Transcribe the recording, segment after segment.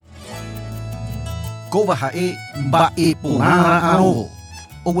Rehegua Ha'e mba'e porãrã arõ.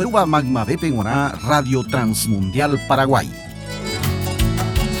 Oguerúva magmavépe g̃uarã Radio Transmundial Paraguay.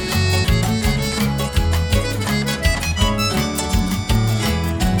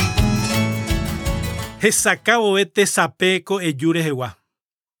 Hesakâ vove Tesape ko'ẽju Rehegua.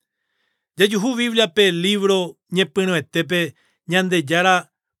 Jajuhu Bibliape libro Ñepyrüetépe Ñandejára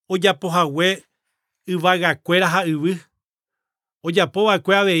ojapohague yvagakuéra ha yvy.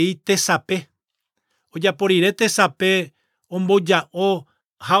 Ojapova'ekue avei Tesape. Ojaporire Tesape omboja'o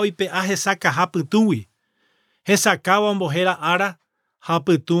ha oipe'a hesakâ pytũgui. Hesakâva ombohéra ára ha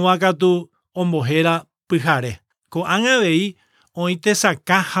pytũva katu ombohéra pyhare. Ko'ág̃a avei oĩ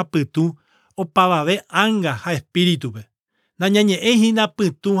tesakã ha pytũ opavave ánga ha espíritupe. Nañañe'ẽi hína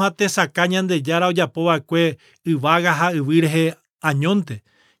pytũ ha tesakã Ñandejára ojapova'ekue yvága ha yvy rehe añónte.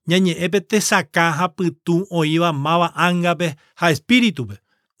 Ñañe'ẽpe tesakã ha pytũ oĩva máva ángape ha espíritupe.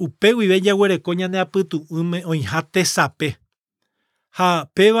 Upe guive jaguereko ñane apytu'úme oĩha Tesape. Ha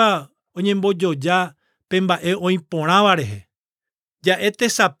péva oñembojoja pe mba'e oĩ porãva rehe. Ja'e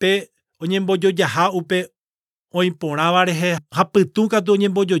Tesape oñembojojaha upe oĩ porãva rehe ha pytũ katu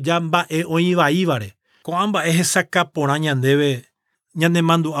oñembojoja mba'e oĩvaívare. Ko'ã mba'e hesakã porã ñandéve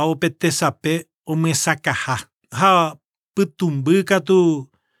ñanemandu'ávo pe Tesape omyesakaha. Ha pytumby katu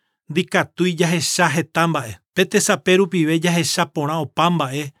ndikatúi jahecha heta mba'e. Pe Tesape rupive jahecha porã opa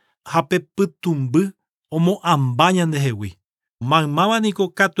mba'e ha pe pytumby omo'âmba ñandehegui. Maymáva niko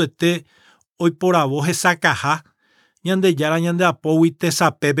katuete oiporavo hesakaha Ñandejára ñandeapógui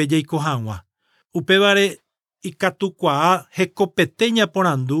Tesapépe jaiko hag̃ua. Upévare ikatukuaa hekopete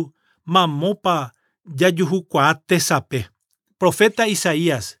ñaporandu mamópa jajuhukuaa Tesape. Profeta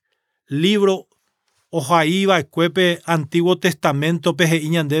Isaías, libro ohaiva'ekuépe Antiguo Testaméntope he'i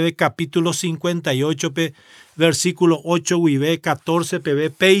ñandéve capítulo 58 pe versículo 8 guive 14 peve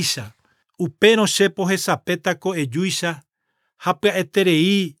péicha. Upérö Che pohesapéta ko'ẽjúicha ha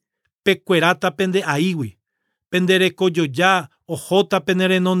pya'eterei pekueráta pende'aígui. Penderekojoja ohóta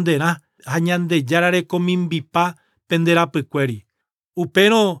penerenonderã ha Ñandejára rekomimbipa penderapykuéri.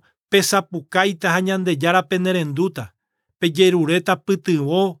 Upérõ pesapukáita ha Ñandejára penerendúta. Pejeruréta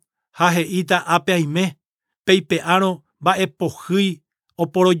pytyvõ ha he'íta apya'eime. Peipe'árõ mba'epohýi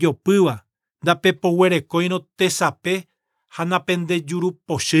oporojopýva. Ndapepoguerekóirõ Tesape ha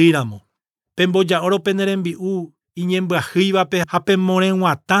napendejurupochýramo. Pemboja'órô pene rembi'u iñembyahýivape ha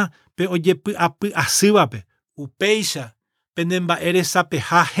pemoreguatã pe ojepy'apy'asývape. Upéicha pene mba'e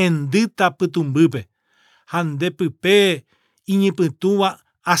resapeha hendýta pytumbýpe. Ha ndepype iñipytũva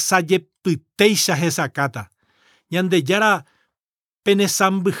asajepytéicha hesakáta. Ñandejára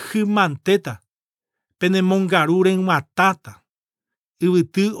penesãmbyhymantéta. Penemongaru reg̃uatãta.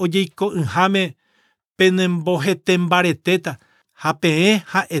 Yvyty ojeiko'ỹháme penembohetembaretéta ha peẽ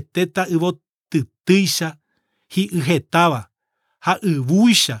ha'etéta yvotytýicha hi'yhetáva ha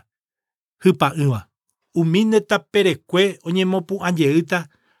yvúicha hypa'ỹva. Umi netaperekue oñemopu'ãjeýta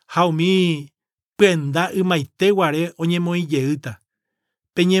ha umi pyenda ymaite guare oñemoĩjeýta.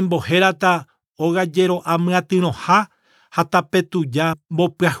 Peñembohérata óga jero'a myatyrõha ha tapetuja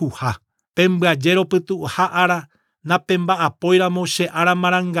mbopyahuha. Pembyajéro pytu'uha ára napemba'apóiramo che ára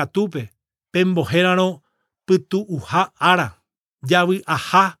marangatúpe. Pembohérarõ pytu'uha ára.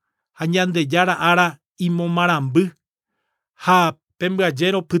 Javy'aha ha Ñandejára ára imomaramby. Ha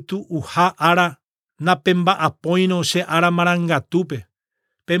pembyajéro pytu'uha ára napemba'apóirõ che ára marangatúpe.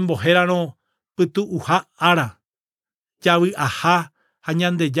 Pembohérarõ pytu'uha ára. Javy'aha ha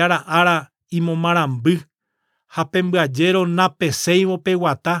Ñandejára ára imomaramby. Ha pembyajéro napeséivo pe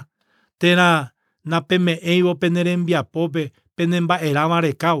guata. Térã napeme'ẽivo pene rembiapópe pene mba'erãva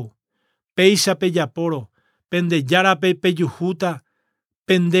rekávo. Péicha pejapórõ. Pendejárape pejuhúta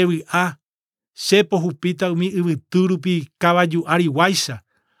pendevy'a. Che pohupíta umi yvyty rupi kavaju ariguáicha.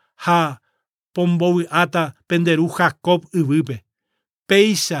 Ha pombovy'áta penderu Jacob yvýpe.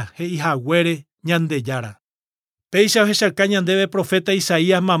 Péicha he'ihaguére Ñandejára. Péicha ohechauka ñandéve profeta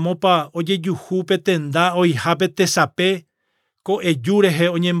Isaías mamópa ojejuhu pe tenda oihápe Tesape ko'ẽju rehe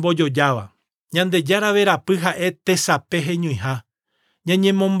oñembojojáva. Ñandejára verapy ha'e Tesape heñuĩha.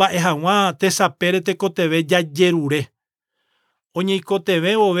 Ñañemomba'e hag̃ua Tesapére tekotevẽ jajerure.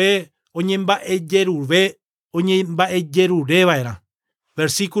 Oñeikotevẽ vove oñemba'ejerureva'erã.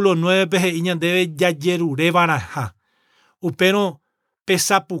 Versículo 9 pe he'i ñandéve jajerureva'erã. Upérõ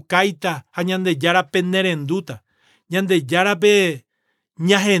pesapukáita ha Ñandejára penerendúta. Ñandejárape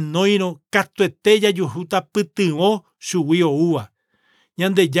ñahenóirõ katuete jajuhúta pytyvõ chugui oúva.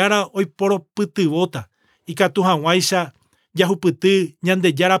 Ñandejára oiporopytyvóta. Ikatu hag̃uáicha jahupyty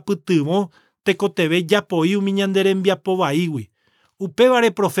Ñandejára pytyvõ tekotevẽ japoi umi ñande rembiapo vaígui. Upévare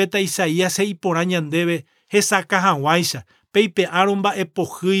profeta Isaías iporã ñandéve Hesakâ hag̃uáicha, Peipe'árô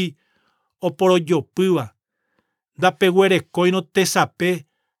mba'epohýi oporojopýva, ndapeguerekóirõ Tesape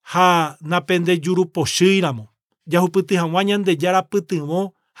ha napendejurupochýiramo. Jahupyty hag̃ua Ñandejára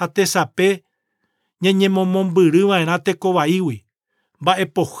pytyvõ ha Tesape ñañemomombyryva'erã tekovaígui,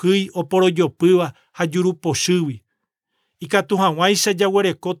 mba'epohýi oporojopýva ha jurupochýgui. Ikatu hag̃uáicha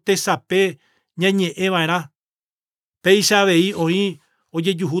jaguereko Tesape ñañe'ẽva'erã. Péicha avei oĩ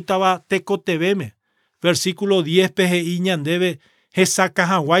ojejuhútava tekotevéme. Versículo 10 he'i ñandéve Hesakâ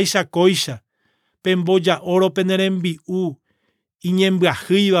hag̃uáicha kóicha, pemboja'órô pene rembi'u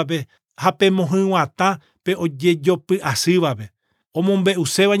iñembyahýivape ha pemohyg̃uatã pe ojejopy'asývape.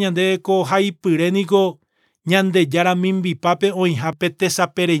 Omombe'uséva ñandéve ko haipyréniko Ñandejára mimbipápe oĩha pe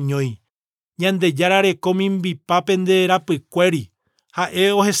Tesape reñói. Ñandejára reko mimbipápe nde rapykuéri.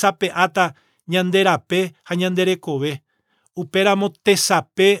 Ha'e ohesape'áta ñande rape ha ñande rekove. Upéramo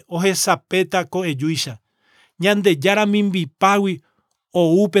Tesape ohesapéta ko'ẽjúicha. Ñandejára mimbipágui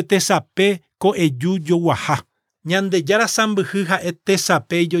oúpe Tesape ko'ẽju joguaha. Ñandejára sãmbyhy ha'e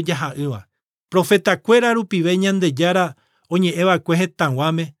Tesape ijojaha'ỹva. Profetakuéra rupive Ñandejára oñe'ẽva'ekue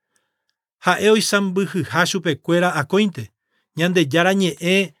hetãguáme. Ha'e oisãmbyhyha chupekuéra akóinte. Ñandejára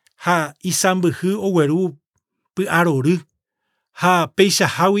Ñe'ẽ ha isãmbyhy ogueru py'arory. Ha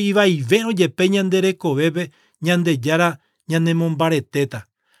peichahágui ivaivérõ jepe ñande rekovépe Ñandejára ñanemombaretéta.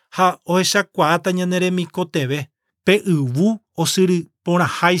 Ha ohechakuaáta ñane remikoteve. Pe yvu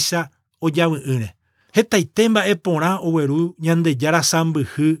osyryporãháicha ojavy'ỹre. Hetaite mba'e porã ogueru Ñandejára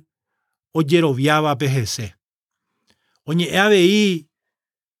sãmbyhy ojeroviávape hese. Oñe'ẽ avei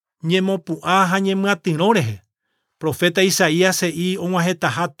ñemopu'â ha ñemyatyrõ rehe. Profeta Isaías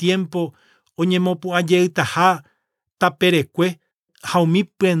og̃uahẽtaha tiempo oñemopu'ãjeýtaha taperekue ha umi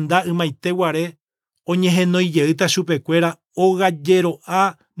pyenda ymaitéguare oñehenoijeýta chupekuéra óga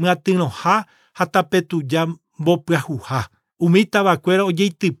jero'a myatyrõha ha tapetuja mbopyahuha. Umi tavakuéra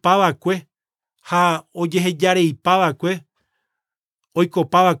ojeitypava'ekue ha ojehejareipava'ekue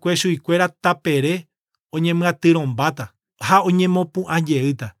oikopava'ekue chuguikuéra tapere oñemyatyrõmbáta ha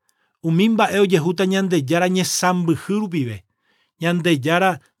oñemopu'ãjeýta. Umi mba'e ojehúta Ñandejára ñesãmbyhy rupive.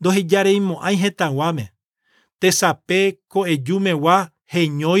 Ñandejára ndohejareimo'ãi hetãguáme. Tesape ko'ẽjumegua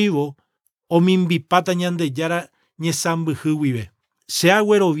heñóivo omimbipáta Ñandejára ñesãmbyhy guive. Che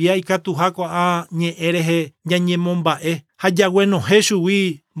aguerovia ikatuha ñe'ẽ rehe ñañemomba'e ha jaguenohẽ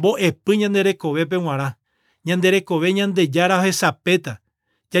chugui mbo'epy ñande rekovépe g̃uarã. Ñande rekove Ñandejára ohesapéta,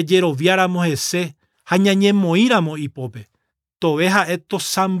 jajeroviáramo hese ha ñañemoĩramo ipópe. Tove ha'e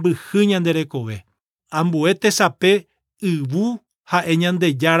tosãmbyhy ñande rekove. Ambue Tesape yvu ha'e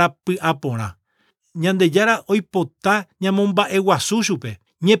Ñandejára py'aporã. Ñandejára oipota ñamomba'eguasu chupe.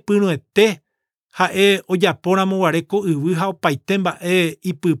 Ñepyrüete ha'e ojapóramo guare ko yvy ha opaite mba'e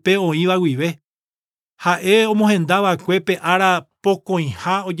ipype oĩva guive. Ha'e omohendava'ekuépe ára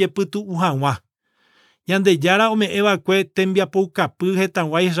pokõiha ojepytu'uhag̃ua. Ñandejára ome'ẽva'ekue tembiapoukapy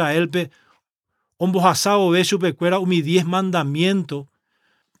hetãgua Israelpe ombojasa vove chupekuéra umi 10 mandamiento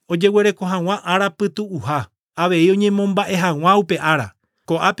ojeguereko hag̃ua ára pytu'uha. Avei oñemomba'e hag̃ua upe ára.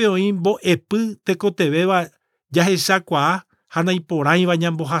 Ko'ápe oĩ mbo'epy tekotevéva jahechakuaa ha naiporãiva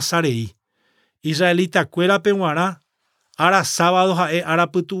ñambojasarei. Israelitakuérape g̃uarã ára sábado ha'e ára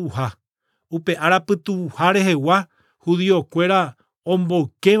pytu'uha. Upe ára pytu'uha rehegua judiokuéra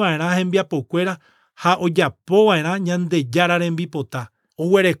ombokeva'erã hembiapokuéra ha ojapova'erã Ñandejára rembipota.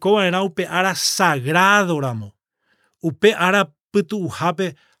 Oguerekova'erã upe ára sagradoramo. Upe ára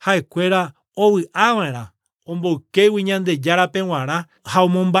pytu'uhápe ha'ekuéra ovy'ava'erã ombokégui Ñandejárape g̃uarã ha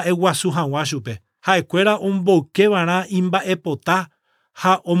omomba'eguasu hag̃ua chupe. Ha'ekuéra ombokeva'erã imba'epota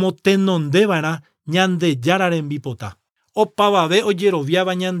ha omotenondeva'erã Ñandejára rembipota. Opavave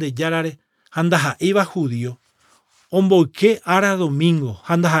ojeroviáva Ñandejárare ha ndaha'éiva judío. Omboyke ára domingo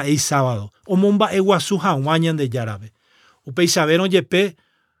ha ndaha'éi sábado. Omomba'eguasu hag̃ua Ñandejárape. Upéicharõ jepe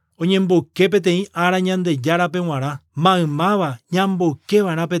oñemboyke peteĩ ára Ñandejárape g̃uarã. Maymáva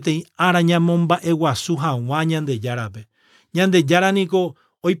ñamboykeva'erã peteĩ ára ñamomba'eguasu hag̃ua Ñandejárape. Ñandejára niko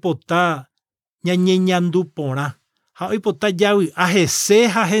oipota ñañeñandu porã ha oipota javy'a hese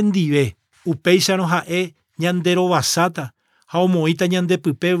ha hendive. Upéicharõ ha'e ñanderovasáta ha omoĩta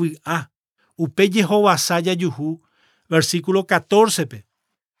ñandepype vy'a. Upe jehovasa jajuhu. Versículo 14pe.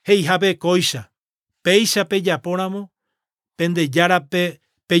 Heihápe kóicha. Péicha pejapóramo Pendejárape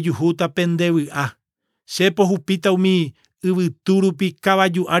pejuhúta pende vy'a. Che pohupíta umi yvytu rupi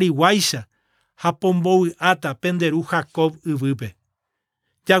kavaju'ariguáicha ha pombovy'áta penderu Jacob yvýpe.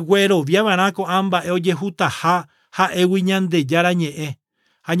 Jagueroviava'erã ko'ã mba'e ojehutaha ha'égui Ñandejára Ñe'ẽ.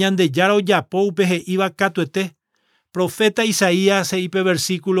 Ha Ñandejára ojapo upe he'íva katuete Profeta Isaías seipe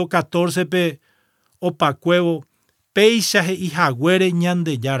versículo 14 pe opakuévo péicha he'ihaguére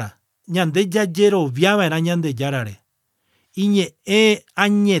Ñandejára. Ñande jajeroviáva'erã Ñandejárare. Iñe'ẽ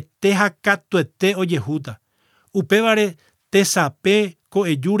añete ha katuete ojehúta. Upévare Tesape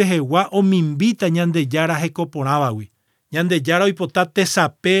ko'eju Rehegua omimbíta Ñandejára hekoporãvagui. Ñandejára oipota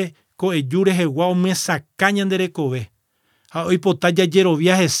Tesape ko'eju Rehegua omyesaká ñande rekove. Ha oipota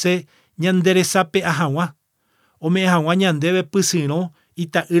jajerovia hese ñanderesape'a hag̃ua. Ome'ẽ hag̃ua ñandéve pysyrõ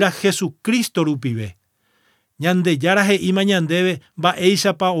Ita'ýra Jesucristo rupive. Ñandejára he'íma ñandéve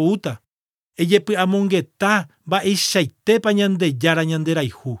mba'éichapa oúta. Ejepy'amongeta mba'eichaitépa Ñandejára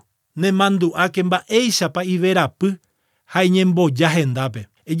ñanderayhu. Nemandu'áke mba'éichapa iverapy ha iñemboja hendápe.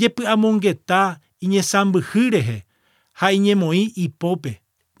 Ejepy'amongeta iñesãmbyhy rehe ha iñemoĩ ipópe.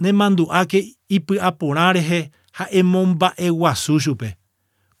 Nemandu'áke ipy'aporã rehe ha emomba'e guasu chupe.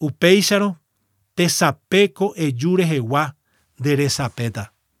 Upéicharõ Tesape ko'eju Rehegua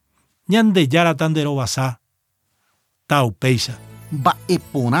nderesapéta. Ñandejára tanderovasa ta upéicha.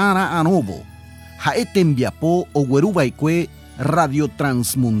 Mba'eporãra aróvo ha'e tembiapo ogueruva'ekue Radio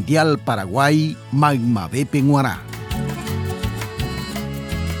Transmundial Paraguay maymavépe g̃uarã.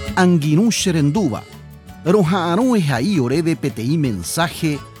 Angirũ che rendúva roha'ãrõe hai oréve peteĩ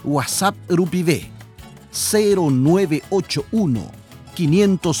mensaje WhatsApp rupive 0981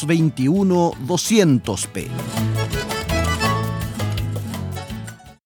 521 200p.